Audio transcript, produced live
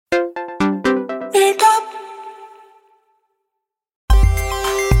Wake up.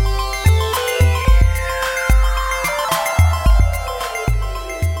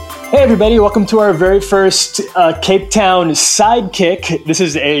 Hey everybody, welcome to our very first Cape Town Sidekick. This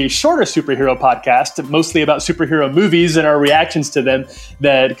is a shorter superhero podcast, mostly about superhero movies and our reactions to them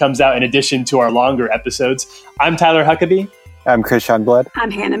that comes out in addition to our longer episodes. I'm Tyler Huckabee. I'm Chris Youngblood.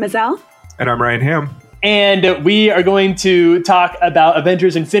 I'm Hannah Mazzell. And I'm Ryan Ham. And we are going to talk about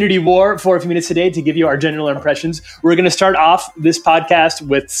Avengers Infinity War for a few minutes today to give you our general impressions. We're going to start off this podcast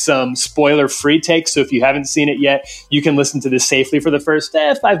with some spoiler-free takes. So if you haven't seen it yet, you can listen to this safely for the first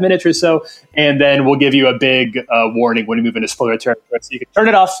 5 minutes or so. And then we'll give you a big warning when we move into spoiler territory. So you can turn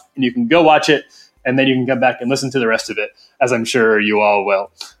it off and you can go watch it. And then you can come back and listen to the rest of it, as I'm sure you all will.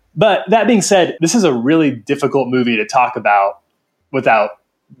 But that being said, this is a really difficult movie to talk about without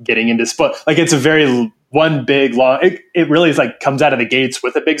getting into spoil. Like, it's a very one big long, it really is like comes out of the gates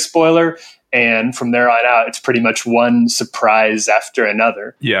with a big spoiler. And from there on out, it's pretty much one surprise after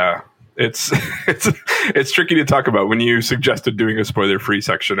another. Yeah. It's tricky to talk about. When you suggested doing a spoiler-free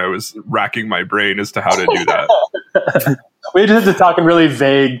section, I was racking my brain as to how to do that. We just have to talk in really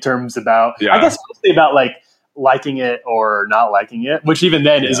vague terms about, I guess mostly about like liking it or not liking it, which even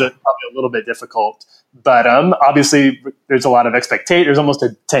then is probably a little bit difficult. But obviously, there's a lot of expectation. There's almost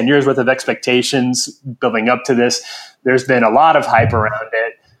 10 years worth of expectations building up to this. There's been a lot of hype around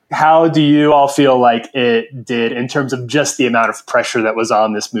it. How do you all feel like it did in terms of just the amount of pressure that was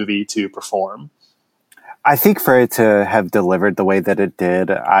on this movie to perform? I think for it to have delivered the way that it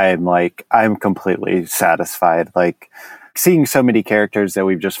did, I'm completely satisfied. Like, seeing so many characters that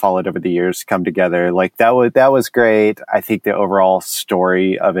we've just followed over the years come together, like that was great. I think the overall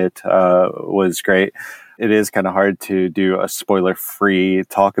story of it was great. It is kind of hard to do a spoiler-free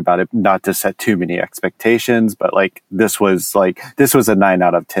talk about it, not to set too many expectations, but this was a 9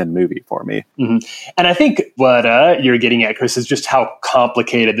 out of 10 movie for me. Mm-hmm. And I think what you're getting at, Chris, is just how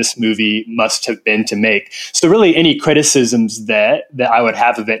complicated this movie must have been to make. So really any criticisms that I would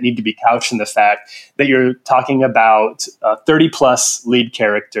have of it need to be couched in the fact that you're talking about 30 plus lead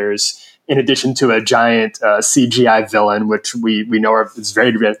characters in addition to a giant CGI villain, which we know is very,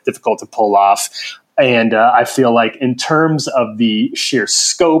 very difficult to pull off. And I feel like in terms of the sheer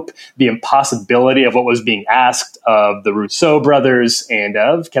scope, the impossibility of what was being asked of the Russo brothers and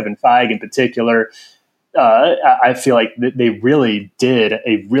of Kevin Feige in particular, I feel like they really did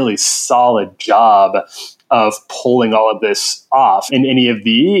a really solid job of pulling all of this off. And any of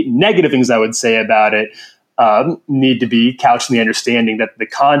the negative things I would say about it need to be couched in the understanding that the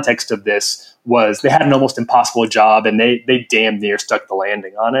context of this was they had an almost impossible job and they damn near stuck the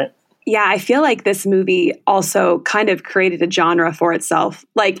landing on it. Yeah, I feel like this movie also kind of created a genre for itself.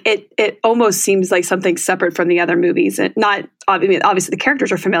 Like it almost seems like something separate from the other movies. And not obviously the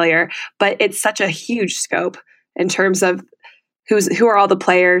characters are familiar, but it's such a huge scope in terms of who are all the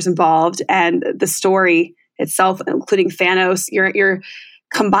players involved and the story itself, including Thanos. You're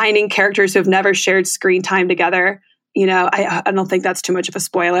combining characters who have never shared screen time together. You know, I don't think that's too much of a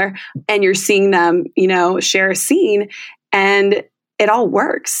spoiler. And you're seeing them, share a scene, and it all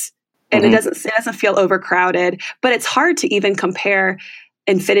works. And it doesn't feel overcrowded, but it's hard to even compare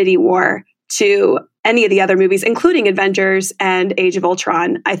Infinity War to any of the other movies, including Avengers and Age of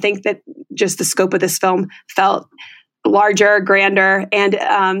Ultron. I think that just the scope of this film felt larger, grander. And,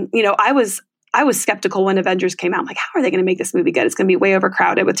 I was skeptical when Avengers came out. I'm like, how are they going to make this movie good? It's going to be way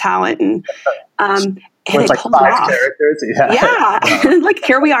overcrowded with talent. And they like pulled it 5 off. characters. Yeah. Like,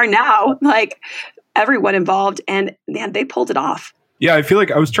 here we are now, like everyone involved. And man, they pulled it off. Yeah, I feel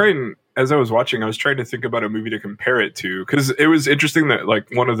like as I was watching, I was trying to think about a movie to compare it to, because it was interesting that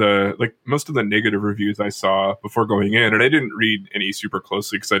most of the negative reviews I saw before going in, and I didn't read any super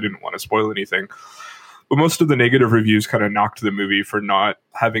closely because I didn't want to spoil anything, but most of the negative reviews kind of knocked the movie for not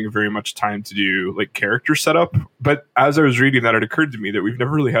having very much time to do like character setup. But as I was reading that, it occurred to me that we've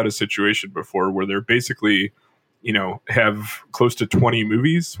never really had a situation before where they're basically, have close to 20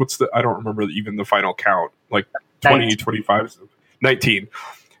 movies. I don't remember even the final count, like 20, 19. 25, 19.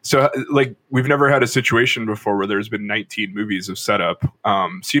 So, we've never had a situation before where there's been 19 movies of setup.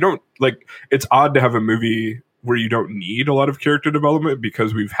 So you don't, it's odd to have a movie where you don't need a lot of character development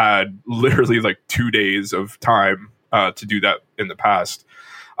because we've had literally 2 days of time to do that in the past.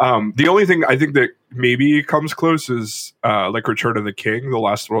 The only thing I think that maybe comes close is Return of the King, the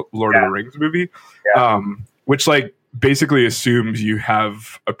last Lord of the Rings movie, which basically assumes you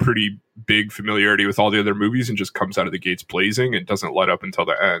have a pretty big familiarity with all the other movies and just comes out of the gates blazing and doesn't let up until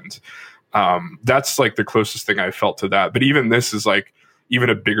the end. That's the closest thing I felt to that. But even this is even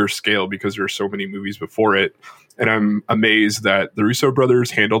a bigger scale because there are so many movies before it. And I'm amazed that the Russo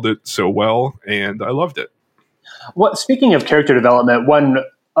brothers handled it so well, and I loved it. Well, speaking of character development, one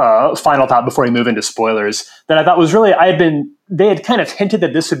final thought before we move into spoilers that I thought was really, they had kind of hinted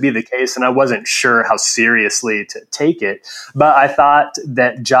that this would be the case, and I wasn't sure how seriously to take it. But I thought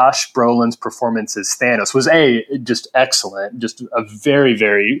that Josh Brolin's performance as Thanos was just excellent, just a very,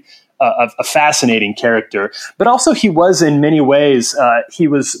 very a fascinating character. But also he was in many ways, he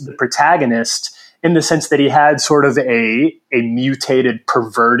was the protagonist in the sense that he had sort of a mutated,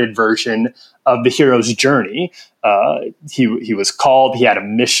 perverted version of the hero's journey. He was called, he had a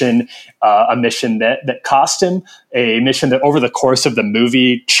mission that cost him, a mission that over the course of the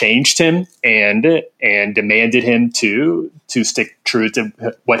movie changed him and demanded him to stick true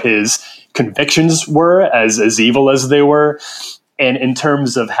to what his convictions were, as evil as they were. And in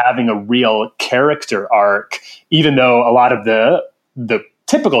terms of having a real character arc, even though a lot of the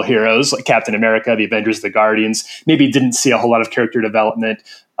typical heroes like Captain America, the Avengers, the Guardians, maybe didn't see a whole lot of character development,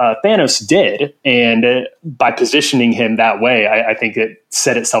 Thanos did. And by positioning him that way, I think it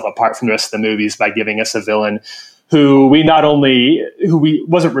set itself apart from the rest of the movies by giving us a villain who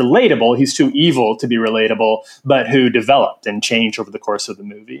wasn't relatable, he's too evil to be relatable, but who developed and changed over the course of the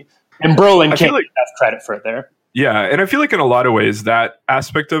movie. And Brolin can't get enough credit for it there. Yeah, and I feel like in a lot of ways that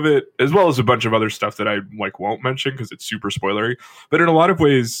aspect of it, as well as a bunch of other stuff that I won't mention because it's super spoilery, but in a lot of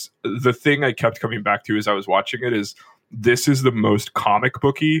ways, the thing I kept coming back to as I was watching it is this is the most comic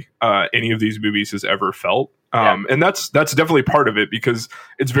booky any of these movies has ever felt, and that's definitely part of it because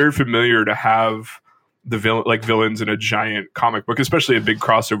it's very familiar to have the villains in a giant comic book, especially a big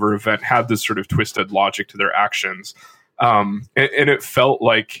crossover event, have this sort of twisted logic to their actions, and it felt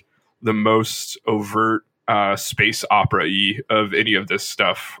like the most overt space opera-y of any of this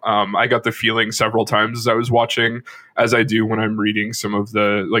stuff. I got the feeling several times as I was watching, as I do when I'm reading some of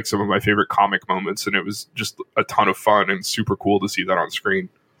my favorite comic moments, and it was just a ton of fun and super cool to see that on screen.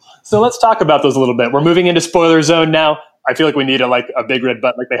 So let's talk about those a little bit. We're moving into spoiler zone now. I feel like we need a big red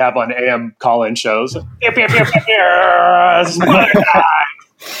button like they have on AM call-in shows.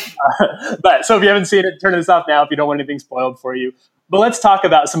 But so if you haven't seen it, turn this off now if you don't want anything spoiled for you. But let's talk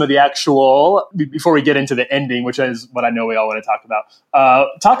about some of the actual, before we get into the ending, which is what I know we all want to talk about.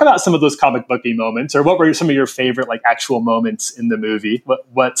 Talk about some of those comic booky moments, or what were some of your favorite actual moments in the movie?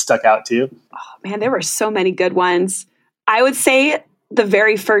 What stuck out to you? Oh man, there were so many good ones. I would say the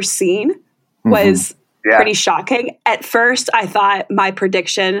very first scene was pretty shocking. At first, I thought my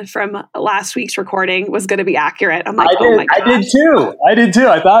prediction from last week's recording was going to be accurate. I'm like, oh my gosh. I did too.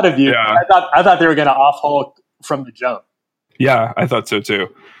 I thought of you. Yeah. I thought they were going to off Hulk from the jump. Yeah, I thought so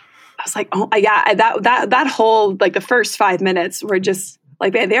too. I was like, oh yeah, that whole the first 5 minutes were just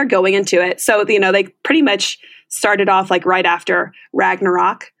they're going into it. So they pretty much started off right after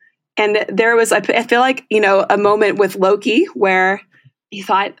Ragnarok, and there was I feel like a moment with Loki where he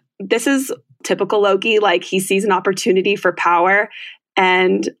thought this is typical Loki, he sees an opportunity for power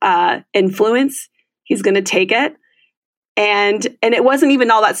and influence, he's going to take it. And it wasn't even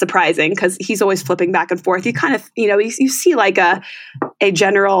all that surprising because he's always flipping back and forth. You kind of, you see a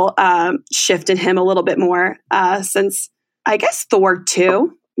general shift in him a little bit more since I guess Thor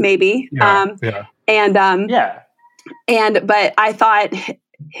 2, maybe. But I thought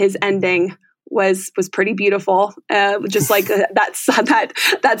his ending was pretty beautiful. Just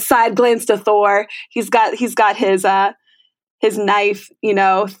that side glance to Thor. He's got his knife,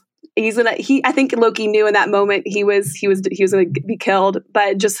 I think Loki knew in that moment he was going to be killed,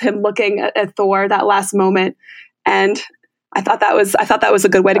 but just him looking at Thor that last moment, and I thought that was a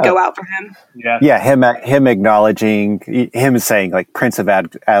good way to go out for him. Yeah, him acknowledging, him saying Prince of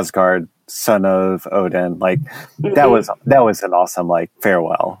Asgard, son of Odin, that was an awesome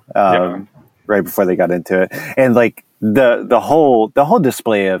farewell. Right before they got into it, and the whole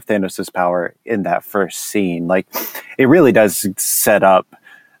display of Thanos' power in that first scene, it really does set up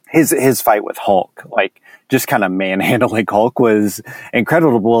his fight with Hulk. Just kind of manhandling Hulk was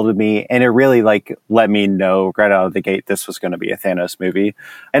incredible to me, and it really let me know right out of the gate this was going to be a Thanos movie,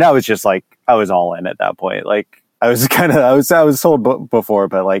 and I was just I was all in at that point. I was sold before,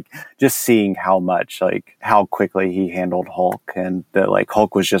 but just seeing how much how quickly he handled Hulk, and that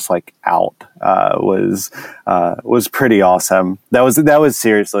Hulk was just out was pretty awesome. That was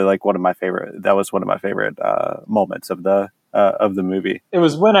seriously one of my favorite. That was one of my favorite moments of the movie. It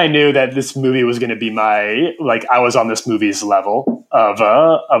was when I knew that this movie was going to be my I was on this movie's level of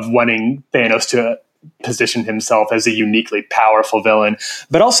wanting Thanos to position himself as a uniquely powerful villain,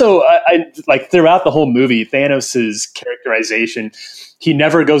 but also I throughout the whole movie, Thanos's characterization, he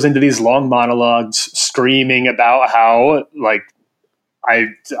never goes into these long monologues screaming about how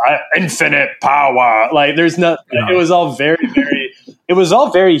infinite power. Like there's no, it was all it was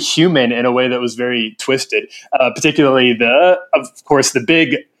all very human in a way that was very twisted. Particularly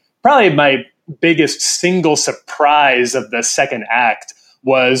probably my biggest single surprise of the second act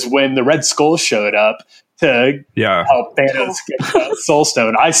was when the Red Skull showed up to help Thanos get the Soul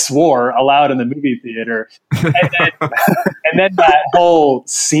Stone. I swore aloud in the movie theater. And then that whole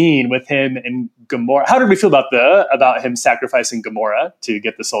scene with him and Gamora. How did we feel about him sacrificing Gamora to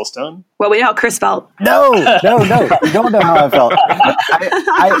get the Soul Stone? Well, we know how Chris felt. No. You don't know how I felt.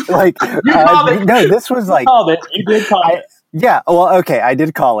 This was like... You did call it. Yeah, well, okay, I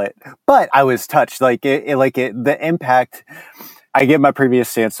did call it. But I was touched. The impact... I get my previous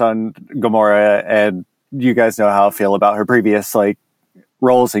stance on Gamora, and you guys know how I feel about her previous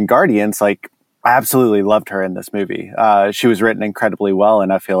roles in Guardians. I absolutely loved her in this movie. She was written incredibly well,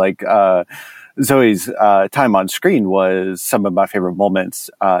 and I feel like Zoe's time on screen was some of my favorite moments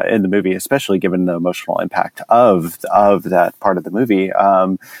in the movie, especially given the emotional impact of that part of the movie.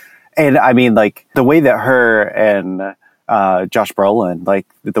 And I mean, the way that her and Josh Brolin,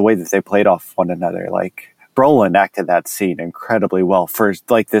 the way that they played off one another, Brolin acted that scene incredibly well for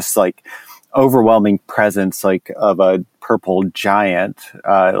this overwhelming presence of a purple giant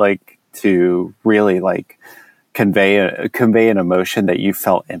to really convey an emotion that you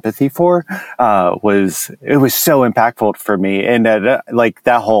felt empathy for was so impactful for me. And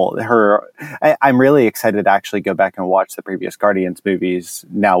I'm really excited to actually go back and watch the previous Guardians movies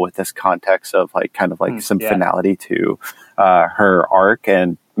now with this context of some finality to her arc,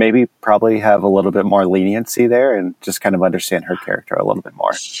 and maybe probably have a little bit more leniency there and just kind of understand her character a little bit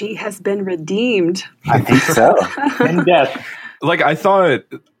more. She has been redeemed. I think so. And death. I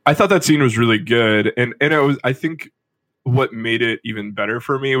thought that scene was really good, and it was, I think what made it even better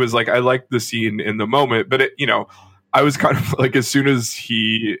for me was I liked the scene in the moment, but I was kind of as soon as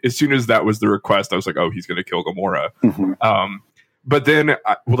that was the request, I was oh, he's going to kill Gamora. Mm-hmm. But then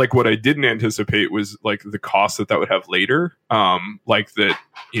what I didn't anticipate was the cost that would have later.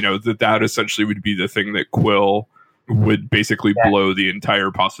 That essentially would be the thing that Quill would basically blow the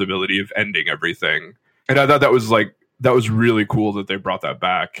entire possibility of ending everything. And I thought that was really cool that they brought that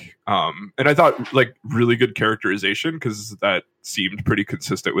back. And I thought really good characterization, because that seemed pretty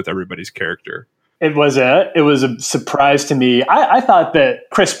consistent with everybody's character. It was a surprise to me. I thought that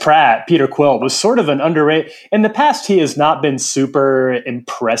Chris Pratt, Peter Quill, was sort of an underrated. In the past, he has not been super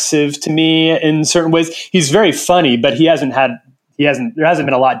impressive to me in certain ways. He's very funny, but there hasn't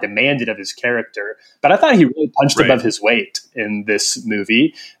been a lot demanded of his character. But I thought he really punched above his weight in this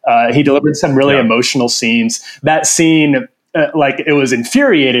movie. He delivered some really emotional scenes. That scene, it was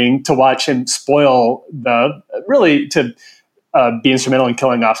infuriating to watch him spoil to be instrumental in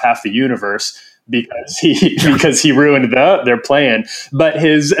killing off half the universe, because he ruined their plan. But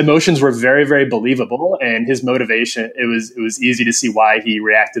his emotions were very, very believable, and his motivation, it was easy to see why he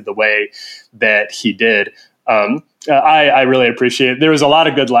reacted the way that he did. I really appreciate it. There was a lot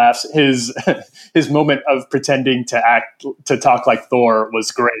of good laughs. His moment of pretending to talk like Thor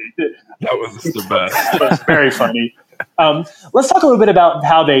was great. That was the best. It was very funny. Let's talk a little bit about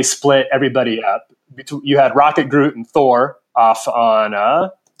how they split everybody up. You had Rocket, Groot, and Thor off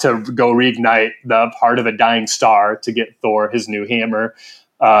on to go reignite the heart of a dying star to get Thor his new hammer.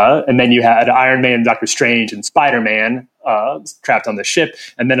 And then you had Iron Man, Doctor Strange, and Spider-Man trapped on the ship.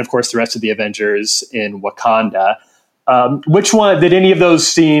 And then, of course, the rest of the Avengers in Wakanda. Which one, did any of those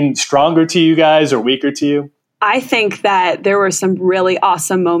seem stronger to you guys or weaker to you? I think that there were some really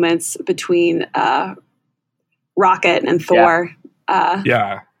awesome moments between Rocket and Thor.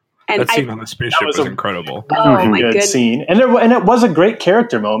 And that scene on the spaceship was incredible. Oh my goodness. Scene. And it was a great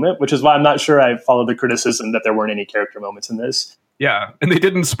character moment, which is why I'm not sure I followed the criticism that there weren't any character moments in this. Yeah, and they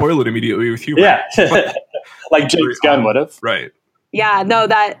didn't spoil it immediately with humor. Yeah, like James Gunn would have. Right. Yeah, no,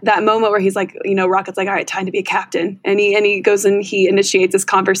 that moment where he's Rocket's all right, time to be a captain. And he goes and he initiates this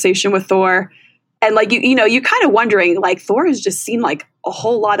conversation with Thor. And you're kind of wondering, Thor has just seen a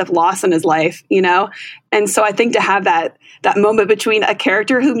whole lot of loss in his life, And so I think to have that moment between a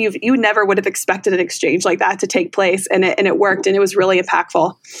character whom you never would have expected an exchange like that to take place, and it worked, and it was really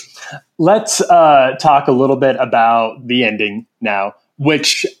impactful. Let's talk a little bit about the ending now,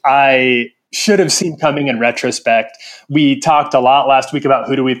 which I should have seen coming in retrospect. We talked a lot last week about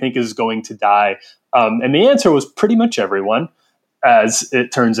who do we think is going to die. And the answer was pretty much everyone, as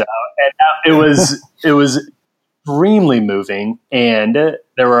it turns out. And it was extremely moving. And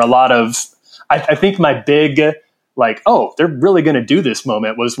there were a lot of, I think my big, they're really going to do this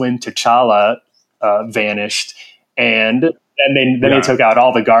moment was when T'Challa vanished. And And then they took out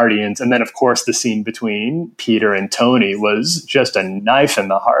all the Guardians. And then, of course, the scene between Peter and Tony was just a knife in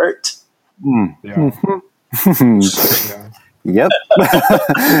the heart. Yeah. Yep.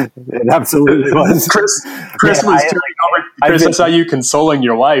 It absolutely was. Chris was turning over. Chris, I saw you consoling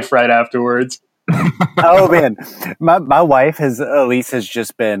your wife right afterwards. Oh man, my wife Elise has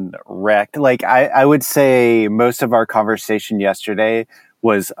just been wrecked. Like I would say most of our conversation yesterday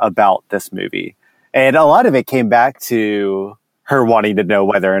was about this movie, and a lot of it came back to her wanting to know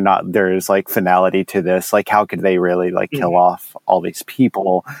whether or not there's like finality to this. Like, how could they really like kill off all these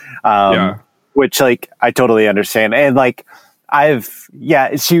people? Which like I totally understand, and like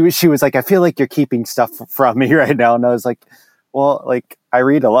she was like, I feel like you're keeping stuff from me right now, and I was like, well, like I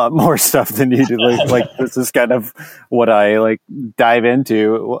read a lot more stuff than you do. Like this is kind of what I like dive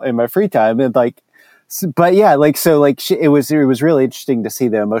into in my free time, and like, but yeah, like so, like it was really interesting to see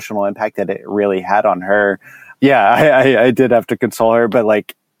the emotional impact that it really had on her. Yeah, I did have to console her, but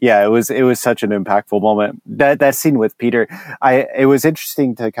like, yeah, it was such an impactful moment. That scene with Peter, it was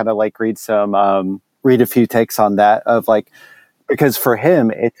interesting to kind of like read a few takes on that of like, because for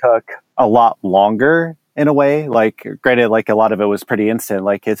him it took a lot longer. In a way, like granted, like a lot of it was pretty instant.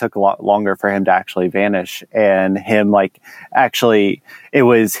 Like it took a lot longer for him to actually vanish, and him like actually, it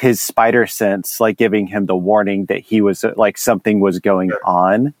was his spider sense like giving him the warning that he was like something was going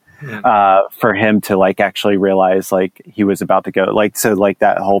on, for him to like actually realize like he was about to go. Like so, like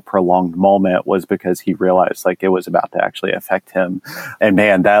that whole prolonged moment was because he realized like it was about to actually affect him. And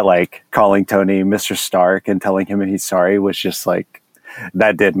man, that like calling Tony Mr. Stark and telling him he's sorry was just like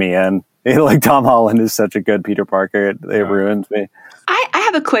that did me in. Like Tom Holland is such a good Peter Parker. It ruins me. I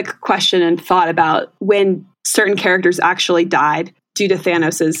have a quick question and thought about when certain characters actually died due to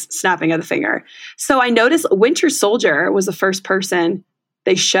Thanos' snapping of the finger. So I noticed Winter Soldier was the first person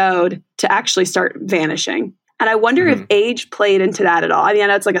they showed to actually start vanishing. And I wonder if age played into that at all. I mean, I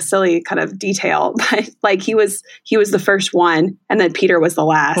know it's like a silly kind of detail, but like he was the first one, and then Peter was the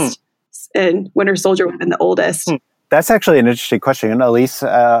last, and Winter Soldier would have been the oldest. That's actually an interesting question. And Elise,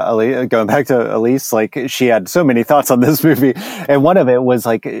 going back to Elise, like she had so many thoughts on this movie. And one of it was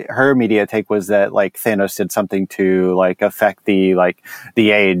like her immediate take was that like Thanos did something to like affect the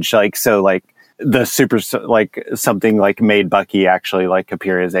age. Like, so like the super, like something like made Bucky actually like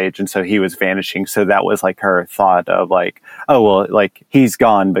appear his age. And so he was vanishing. So that was like her thought of like, oh, well, like he's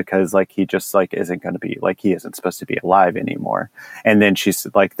gone because like he just like isn't going to be like, he isn't supposed to be alive anymore. And then she's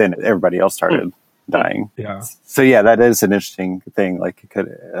like, then everybody else started dying. Yeah. So yeah, that is an interesting thing. Like it could,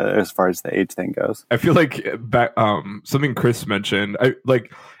 as far as the age thing goes. I feel like back, something Chris mentioned.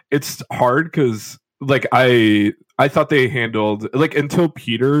 It's hard because like I thought they handled like until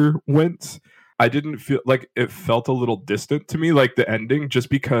Peter went. I didn't feel like it felt a little distant to me, like the ending, just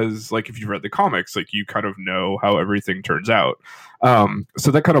because like if you've read the comics, like you kind of know how everything turns out. So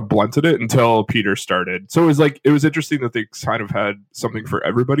that kind of blunted it until Peter started. So it was interesting that they kind of had something for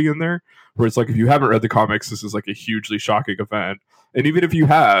everybody in there, where it's like, if you haven't read the comics, this is like a hugely shocking event. And even if you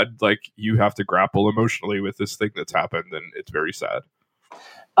had, like, you have to grapple emotionally with this thing that's happened, and it's very sad.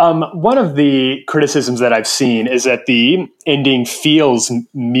 One of the criticisms that I've seen is that the ending feels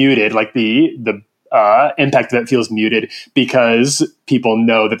muted, like the impact of it feels muted because people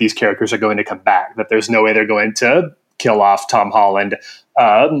know that these characters are going to come back, that there's no way they're going to kill off Tom Holland.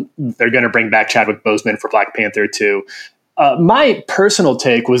 They're going to bring back Chadwick Boseman for Black Panther 2. My personal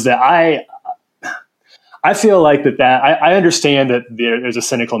take was that I feel like I understand that there's a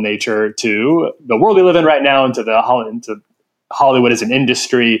cynical nature to the world we live in right now and to Hollywood as an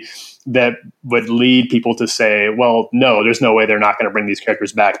industry that would lead people to say, well, no, there's no way they're not going to bring these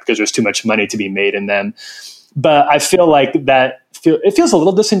characters back because there's too much money to be made in them. But I feel like it feels a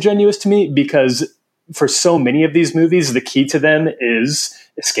little disingenuous to me because for so many of these movies, the key to them is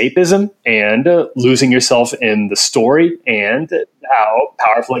escapism and losing yourself in the story and how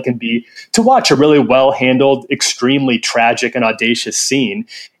powerful it can be to watch a really well-handled, extremely tragic and audacious scene.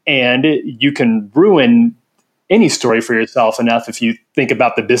 And you can ruin any story for yourself enough if you think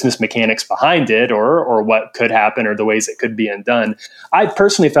about the business mechanics behind it or what could happen or the ways it could be undone. I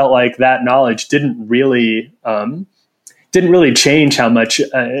personally felt like that knowledge didn't really change how much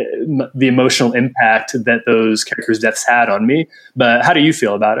the emotional impact that those characters' deaths had on me. But how do you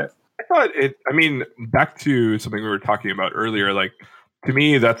feel about it? Back to something we were talking about earlier, like, to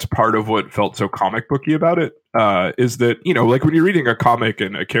me, that's part of what felt so comic booky about it, is that, like when you're reading a comic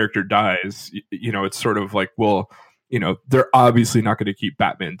and a character dies, it's sort of like, well, they're obviously not going to keep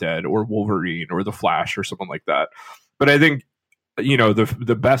Batman dead or Wolverine or the Flash or someone like that. But I think,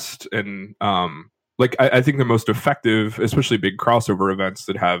 the best and I think the most effective, especially big crossover events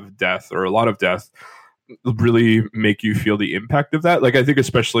that have death or a lot of death, really make you feel the impact of that. Like, I think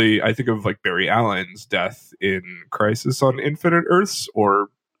especially, I think of like Barry Allen's death in Crisis on Infinite Earths, or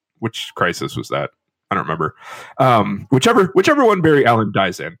which Crisis was that? I don't remember. Whichever one Barry Allen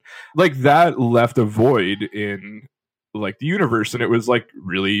dies in, like that left a void in like the universe, and it was like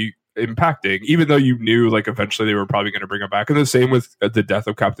really impacting, even though you knew like eventually they were probably going to bring him back. And the same with the death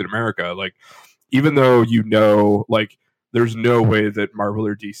of Captain America. Like, even though you know, like, there's no way that Marvel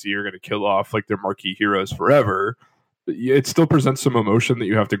or DC are going to kill off like their marquee heroes forever, it still presents some emotion that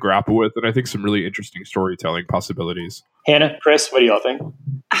you have to grapple with, and I think some really interesting storytelling possibilities. Hannah, Chris, what do y'all think?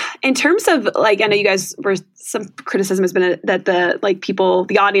 In terms of like, I know you guys were, some criticism has been that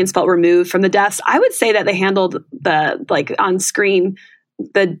the audience felt removed from the deaths. I would say that they handled the, like, on screen,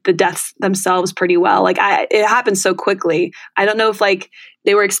 the deaths themselves pretty well. Like, it happened so quickly. I don't know if like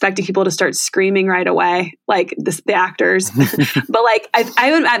they were expecting people to start screaming right away, like the actors. But like,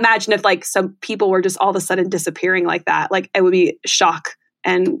 I would imagine if like some people were just all of a sudden disappearing like that, like it would be shock,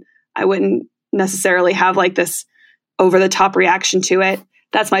 and I wouldn't necessarily have like this over the top reaction to it.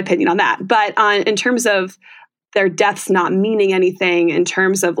 That's my opinion on that. But in terms of their deaths not meaning anything, in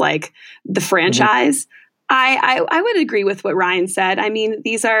terms of like the franchise, I would agree with what Ryan said. I mean,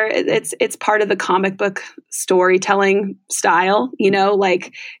 it's part of the comic book storytelling style, you know,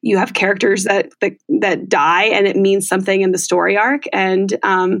 like you have characters that die and it means something in the story arc. And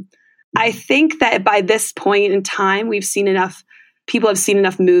I think that by this point in time, people have seen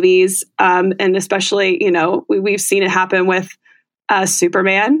enough movies, and especially, you know, we've seen it happen with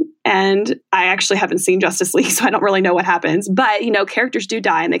Superman, and I actually haven't seen Justice League, so I don't really know what happens. But, you know, characters do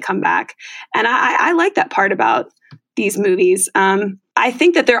die and they come back. And I like that part about these movies. I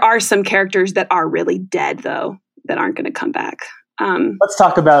think that there are some characters that are really dead, though, that aren't going to come back. Let's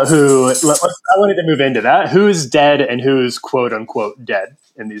talk about I wanted to move into that. Who's dead and who's quote unquote dead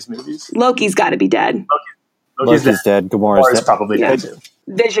in these movies? Loki's got to be dead. Loki's dead. Gamora's probably dead too.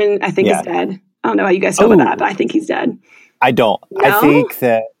 Vision, I think, is dead. I don't know how you guys feel about that, but I think he's dead. I don't. No? I think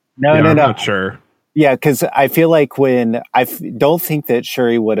that no. I'm not sure. Yeah, because I feel like don't think that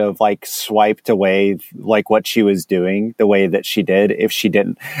Shuri would have like swiped away like what she was doing the way that she did if she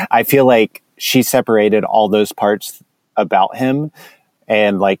didn't. I feel like she separated all those parts about him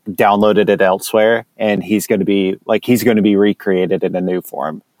and like downloaded it elsewhere, and he's going to be recreated in a new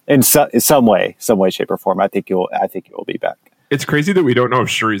form in some way, shape, or form. I think he will be back. It's crazy that we don't know if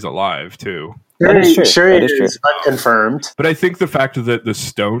Shuri's alive too. Shuri is unconfirmed. But I think the fact that the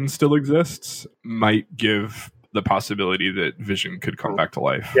stone still exists might give the possibility that Vision could come back to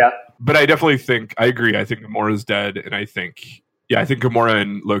life. Yeah. But I definitely think, I agree. I think Gamora's dead, and I think Gamora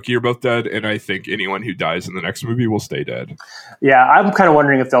and Loki are both dead, and I think anyone who dies in the next movie will stay dead. Yeah, I'm kind of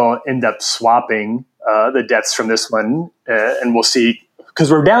wondering if they'll end up swapping the deaths from this one, and we'll see,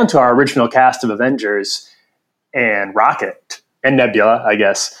 because we're down to our original cast of Avengers and Rocket and Nebula, I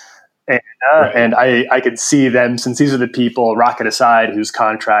guess. And I could see them, since these are the people, Rocket aside, whose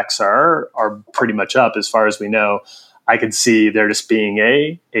contracts are pretty much up as far as we know, I could see there just being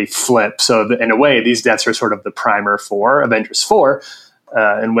a flip. So in a way, these deaths are sort of the primer for Avengers 4,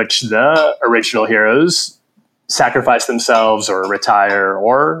 in which the original heroes sacrifice themselves or retire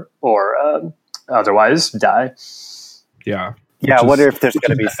or otherwise die. Yeah. Yeah, I wonder if there's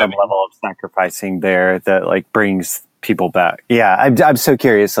going to be some level of sacrificing there that like brings people back. Yeah, I'm so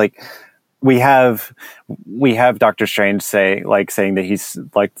curious. Like we have Doctor Strange saying that he's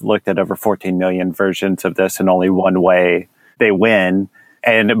like looked at over 14 million versions of this, and only one way they win.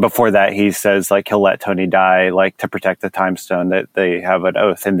 And before that, he says like he'll let Tony die like to protect the Time Stone, that they have an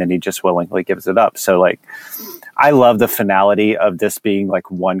oath, and then he just willingly gives it up. So like, I love the finality of this being like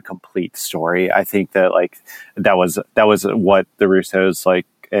one complete story. I think that like that was what the Russos like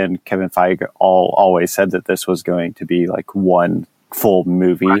and Kevin Feige always said, that this was going to be like one full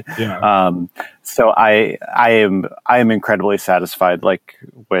movie. Yeah. So I am incredibly satisfied like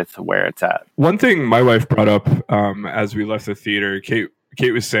with where it's at. One thing my wife brought up as we left the theater,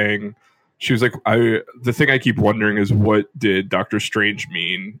 Kate was saying, she was like, the thing I keep wondering is, what did Doctor Strange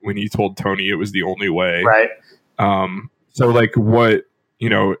mean when he told Tony it was the only way? Right. So like, what, you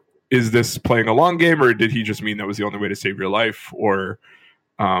know, is this playing a long game, or did he just mean that was the only way to save your life? Or,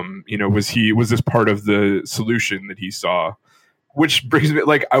 you know, was this part of the solution that he saw? Which brings me,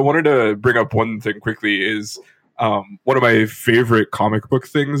 like, I wanted to bring up one thing quickly is, one of my favorite comic book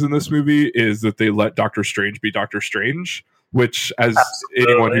things in this movie is that they let Doctor Strange be Doctor Strange, which, as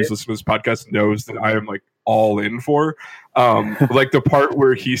anyone who's listened to this podcast knows, that I am like all in for. Like the part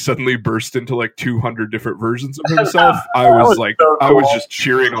where he suddenly burst into like 200 different versions of himself. I was like, so cool. I was just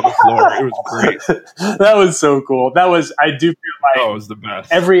cheering on the floor. It was great. That was so cool. I do feel like it was the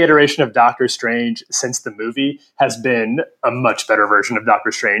best. Every iteration of Doctor Strange since the movie has been a much better version of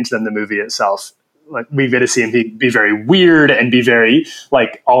Doctor Strange than the movie itself. Like we get to see him be very weird and be very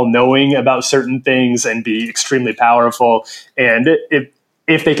like all knowing about certain things and be extremely powerful. And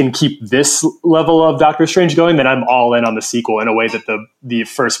if they can keep this level of Doctor Strange going, then I'm all in on the sequel in a way that the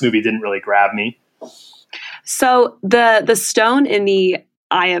first movie didn't really grab me. So the stone in the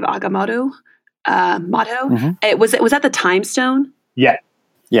Eye of Agamotto, mm-hmm. was that the Time Stone? Yeah.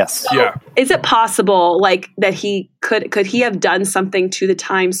 Yes. So yeah. Is it possible like that he could he have done something to the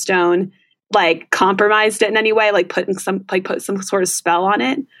Time Stone, like compromised it in any way, like put some sort of spell on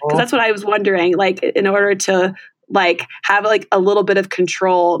it? Because that's what I was wondering. Like in order to like have like a little bit of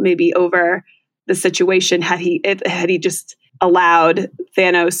control maybe over the situation, had he just allowed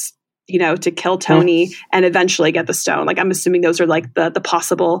Thanos, to kill Tony and eventually get the stone. Like I'm assuming those are like the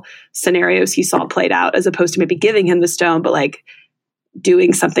possible scenarios he saw played out, as opposed to maybe giving him the stone, but like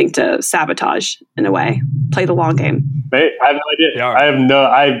doing something to sabotage in a way, play the long game. I have no idea.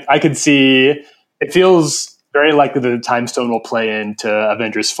 Yeah. I could see, it feels very likely that the Time Stone will play into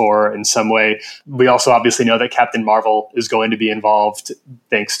Avengers 4 in some way. We also obviously know that Captain Marvel is going to be involved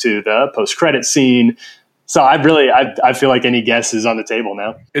thanks to the post-credit scene. So I feel like any guess is on the table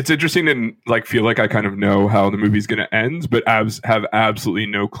now. It's interesting to like feel like I kind of know how the movie's going to end, but have absolutely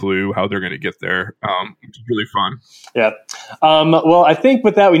no clue how they're going to get there. Which is really fun. Yeah. Well, I think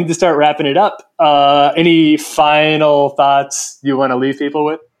with that we need to start wrapping it up. Any final thoughts you want to leave people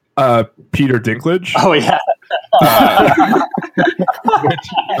with? Peter Dinklage. Oh yeah.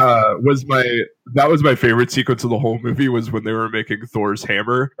 Which was my favorite sequence of the whole movie, was when they were making Thor's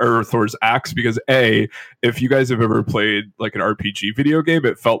hammer or Thor's axe, because if you guys have ever played like an RPG video game,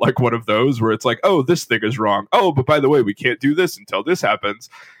 it felt like one of those where it's like, oh, this thing is wrong. Oh, but by the way, we can't do this until this happens.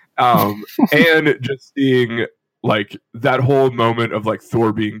 And just seeing like that whole moment of like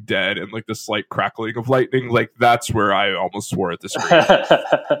Thor being dead and like the slight crackling of lightning, like that's where I almost swore at the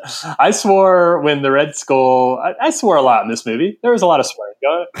screen. I swore when the Red Skull, I swore a lot in this movie. There was a lot of swearing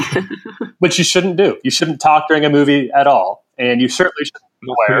going, which you shouldn't do. You shouldn't talk during a movie at all. And you certainly shouldn't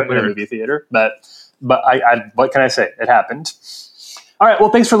swear in a movie theater. But I what can I say? It happened. All right.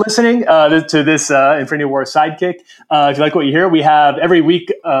 Well, thanks for listening to this Infinity War Sidekick. If you like what you hear, we have every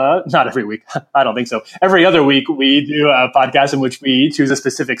week, not every week, I don't think so. Every other week, we do a podcast in which we choose a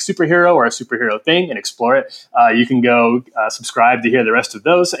specific superhero or a superhero thing and explore it. You can go subscribe to hear the rest of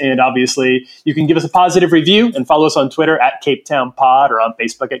those. And obviously, you can give us a positive review and follow us on Twitter at Cape Town Pod or on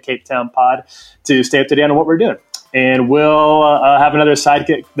Facebook at Cape Town Pod to stay up to date on what we're doing. And we'll have another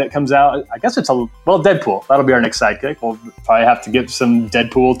sidekick that comes out. I guess it's Deadpool. That'll be our next sidekick. We'll probably have to get some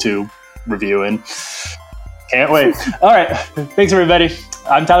Deadpool 2 review in. Can't wait. All right. Thanks, everybody.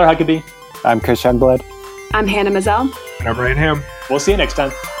 I'm Tyler Huckabee. I'm Chris Youngblood. I'm Hannah Mazel. And I'm Ryan Ham. We'll see you next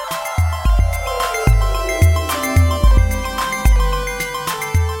time.